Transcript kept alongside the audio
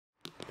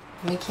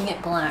Making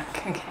it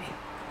black. Okay.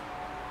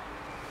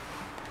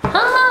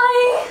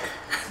 Hi!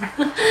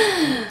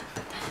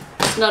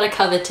 It's not a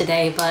cover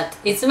today, but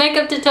it's a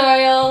makeup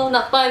tutorial,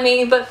 not by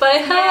me, but by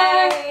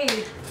her.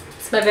 Yay!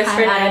 It's my best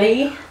friend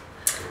Addy.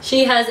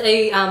 She has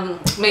a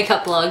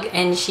makeup blog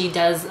and she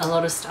does a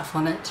lot of stuff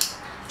on it.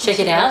 Check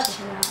it out.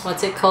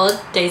 What's it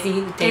called?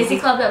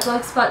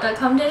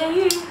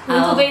 daisyclub.blogspot.com.au. Link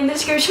will be in the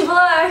description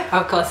below.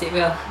 Of course it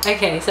will.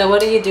 Okay, so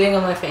what are you doing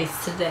on my face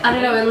today? I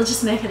don't know, we'll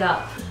just make it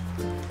up.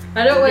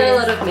 I don't wear a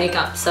lot of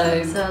makeup, so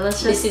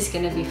let's just, this is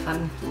going to be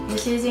fun. I'm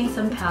just using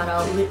some powder.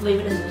 I'll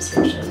leave it in the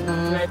description.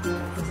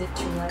 Is it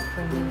too light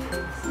for my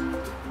face?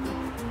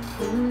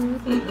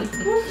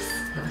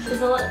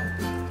 She's a lot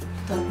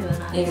darker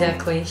than I am.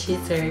 Exactly, she's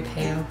very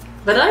pale.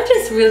 But I'm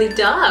just really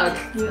dark.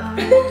 You are.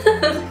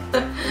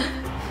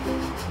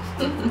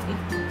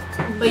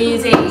 We're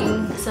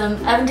using some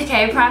Urban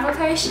Decay primer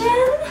potion.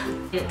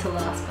 Get it to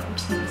last, but I'm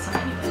just going to use some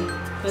anyway.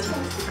 This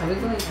one. Are we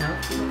going out?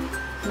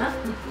 No.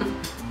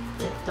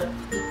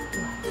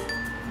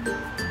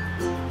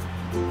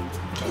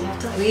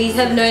 We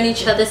have known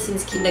each other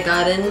since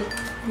kindergarten.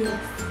 Yes.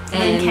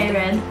 And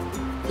Karen.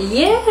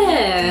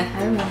 Yeah.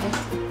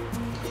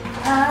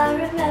 I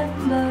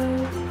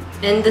remember.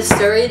 And the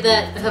story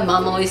that her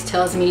mum always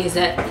tells me is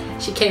that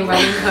she came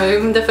running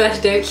home the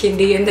first day of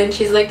kindy and then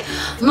she's like,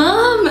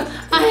 Mom,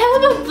 I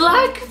have a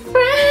black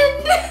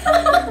friend.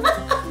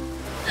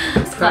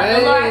 It's got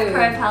the Laura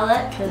Pro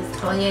palette because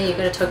oh yeah, you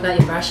got to talk about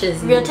your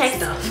brushes and real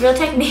stuff. Real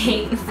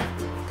techniques.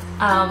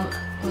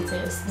 What's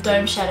this?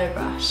 Dome shadow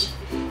brush.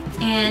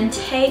 And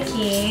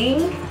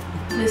taking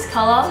this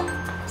color,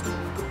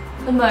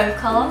 the mauve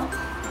color.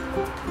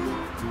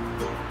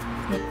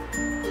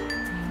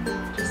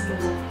 Just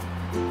gonna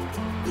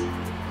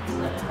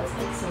let it has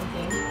like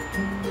something.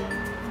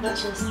 Not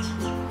just,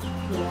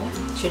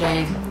 Should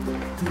I?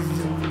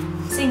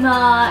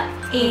 Sigma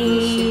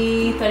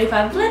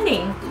E35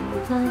 blending.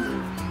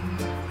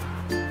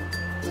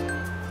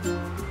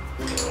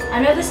 I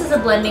know this is a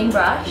blending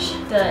brush,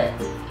 the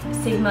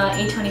Sigma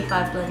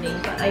E25 blending,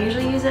 but I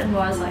usually use it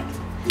more as like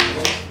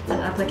an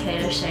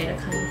applicator shader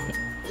kind of thing.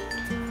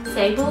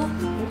 Sable,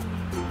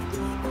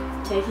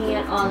 taking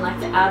it on like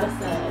the outer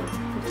third.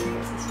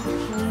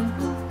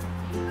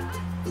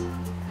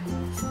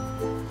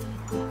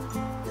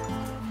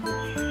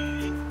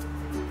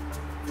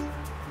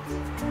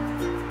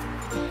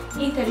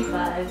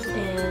 E35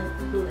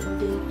 and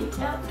blending it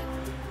out.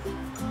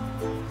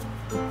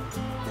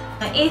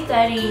 My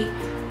E30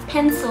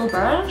 pencil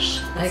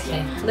brush.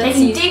 Okay.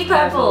 Taking deep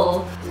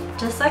purple.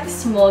 Just like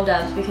small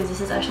dabs because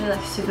this is actually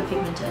like super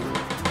pigmented.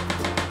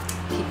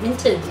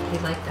 Pigmented. We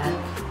like that.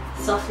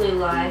 Softly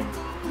line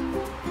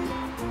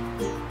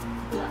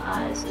the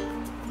eyes.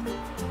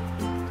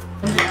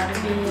 Out a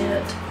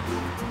bit.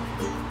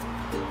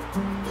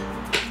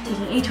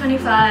 Taking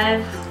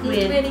E25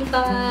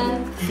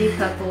 with deep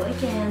purple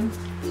again.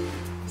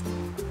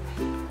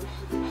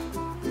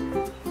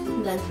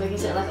 And then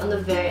focus it like on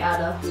the very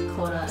outer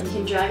corner and you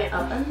can drag it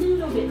up a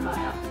little bit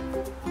higher.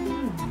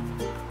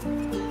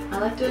 I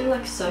like doing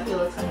like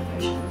circular kind of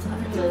motions. I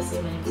haven't really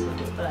seen many people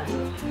do it, but I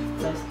like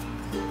those.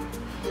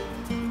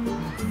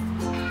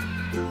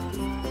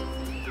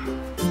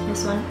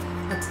 This one,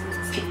 that's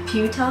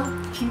computer.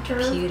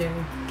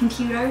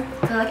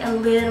 So like a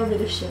little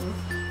bit of shimmer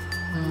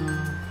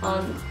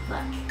on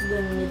like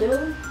the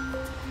middle.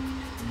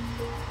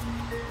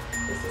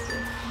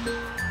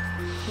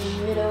 The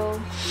middle.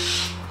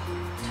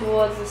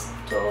 Towards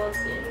the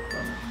inner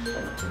corner, but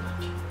not too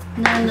much.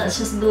 And then let's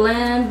just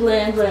blend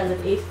with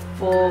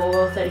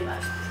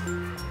E435.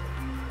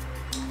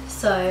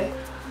 So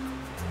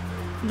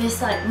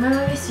this like,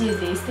 remember we used to use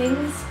these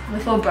things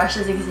before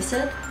brushes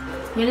existed?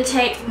 I'm gonna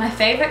take my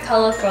favorite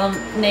color from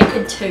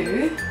Naked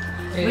 2,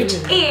 which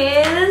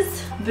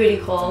is Booty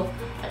Call.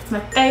 It's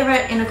my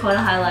favorite inner corner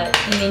highlight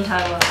in the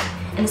entire world.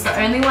 And it's the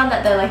only one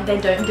that they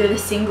don't do the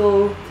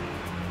single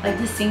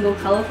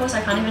color for, so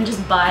I can't even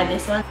just buy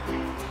this one.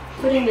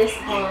 Putting this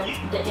on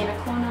the inner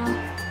corner.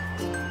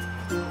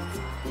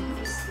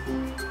 Just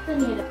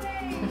blending it.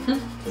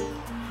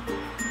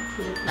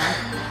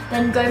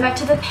 Then going back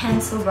to the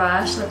pencil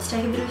brush, let's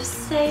take a bit of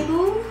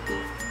sable.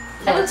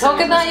 Talk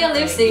about your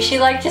lipstick. She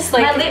just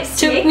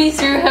took me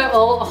through her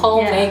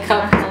whole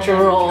makeup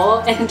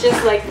drawer and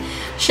just like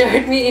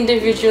showed me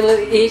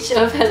individually each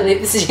of her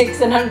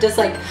lipsticks and I'm just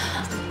like,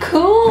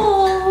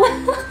 cool.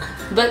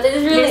 But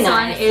it's really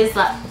nice. This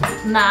one is like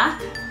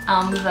MAC.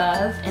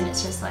 Verve, and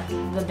it's just like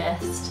the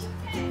best.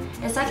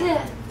 It's like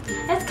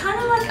it's kind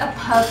of like a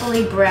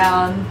purpley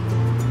brown.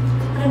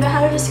 I don't know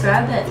how to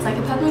describe it. It's like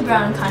a purpley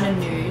brown kind of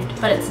nude,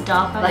 but it's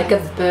darker. Like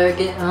a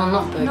burgundy. Oh,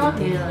 not burgundy. Not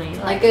really.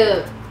 Like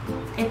a.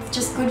 It's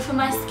just good for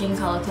my skin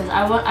color because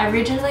I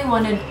originally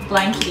wanted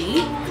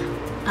Blankety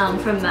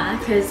from MAC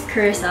because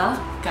Carissa,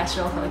 guys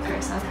should all follow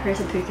Carissa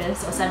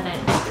Pukas or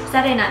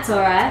Saturday Night's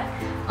Alright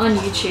on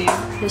YouTube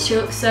because she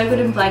looks so good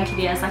in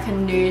Blankety as like a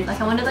nude,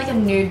 I wanted like a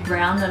nude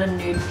brown, not a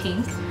nude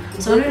pink.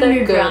 So I wanted a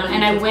nude brown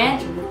and I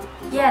went,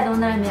 yeah, the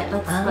one that I met,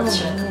 let's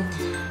show them.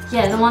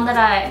 Yeah, the one that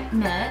I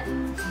met,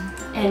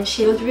 and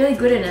she looked really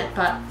good in it,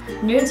 but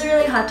nudes are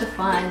really hard to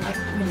find. Like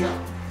when you're,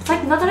 it's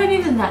like not that I'm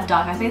even that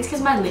dark. I think it's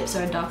because my lips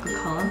are a darker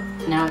colour.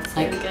 Now it's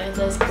like... There we go,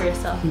 there's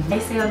Carissa.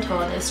 Basically on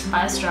tour, there's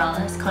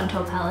Australis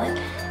contour palette,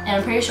 and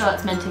I'm pretty sure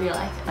it's meant to be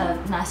like a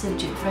massive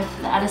dupe for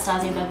the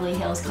Anastasia Beverly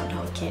Hills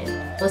contour kit.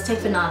 Let's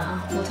take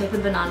banana. We'll take the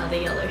banana, the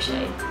yellow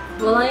shade.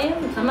 Well,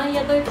 am I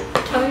yellow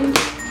toned?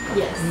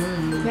 Yes.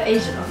 You're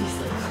Asian,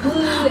 obviously.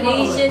 Ooh,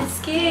 Asian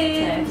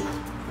skin.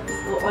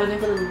 Okay. We'll only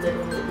put a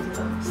little bit because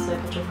I'm so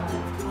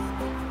petrified.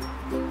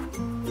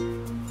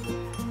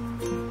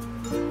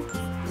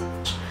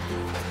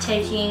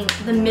 Taking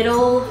the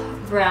middle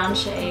brown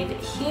shade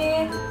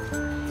here,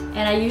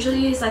 and I usually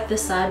use like the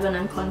side when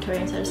I'm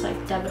contouring, so I just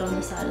like dab it on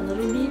the side a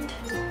little bit,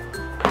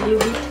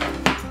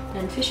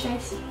 and fish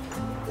face.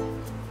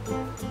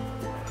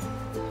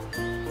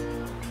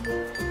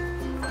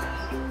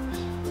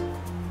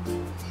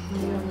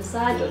 Maybe on the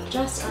side or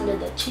just under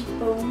the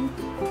cheekbone.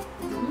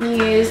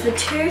 Use the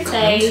Too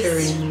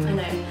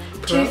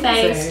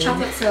Faced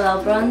Chocolate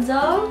Soleil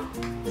Bronzer,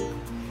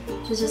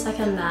 which is just like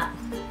a matte,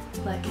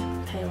 like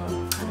paler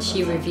kind of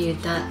She bronzer. reviewed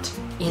that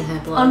in her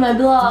blog. On my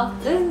blog,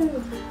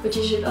 which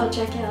you should all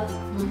check out.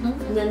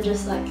 And then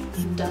just like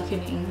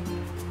darkening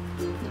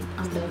the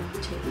under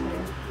cheek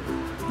area.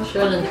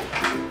 Sure.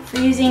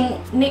 We're using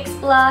NYX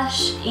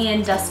blush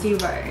and Dusty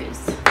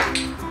Rose.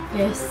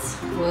 Yes.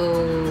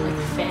 Whoa. Like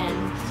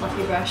fan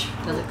fluffy brush.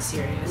 That looks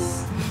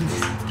serious.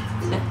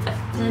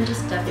 And then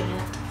just dabbing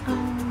it.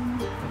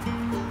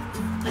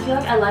 I feel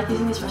like I like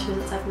using this brush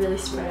because it's like really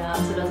spread out,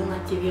 so it doesn't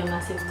like give you a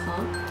massive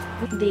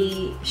clump.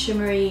 The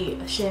shimmery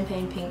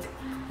champagne pink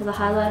as a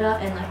highlighter,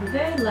 and like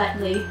very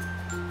lightly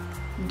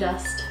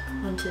dust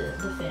onto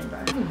the fan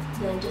brush.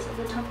 Then just at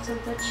the tops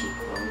of the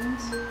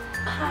cheekbones.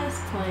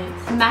 Highest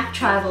points. MAC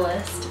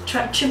Tribalist.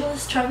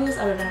 Tribalist,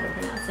 I don't know how to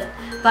pronounce it.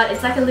 But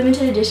it's like a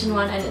limited edition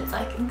one, and it's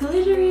like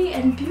glittery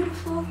and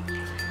beautiful.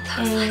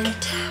 And like a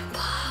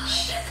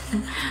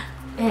tampon.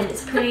 And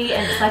it's pretty,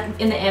 and it's like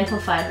in the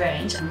amplified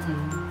range.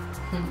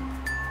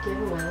 Do you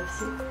ever wear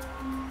lipstick?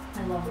 I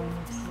love wearing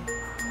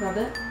lipstick. Rub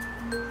it.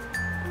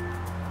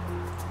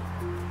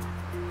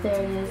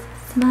 There it is.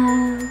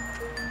 Smile.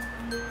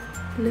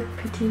 Look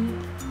pretty.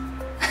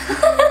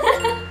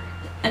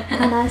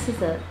 How nice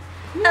is it?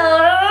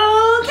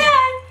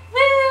 Okay.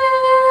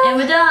 And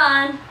we're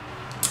done.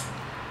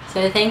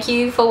 So thank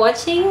you for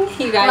watching.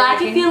 You guys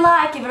Like if you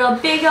like, give it a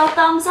big old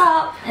thumbs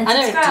up and I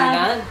don't do subscribe.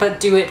 that, but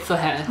do it for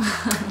her.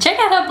 Check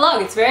out her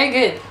blog, it's very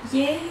good.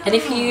 Yeah. And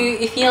if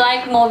you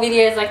like more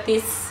videos like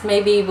this,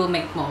 maybe we'll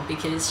make more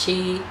because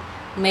she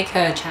make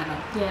her channel.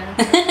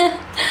 Yeah.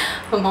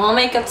 For more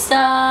makeup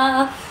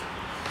stuff.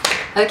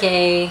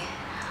 Okay.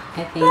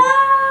 I think.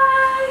 Bye.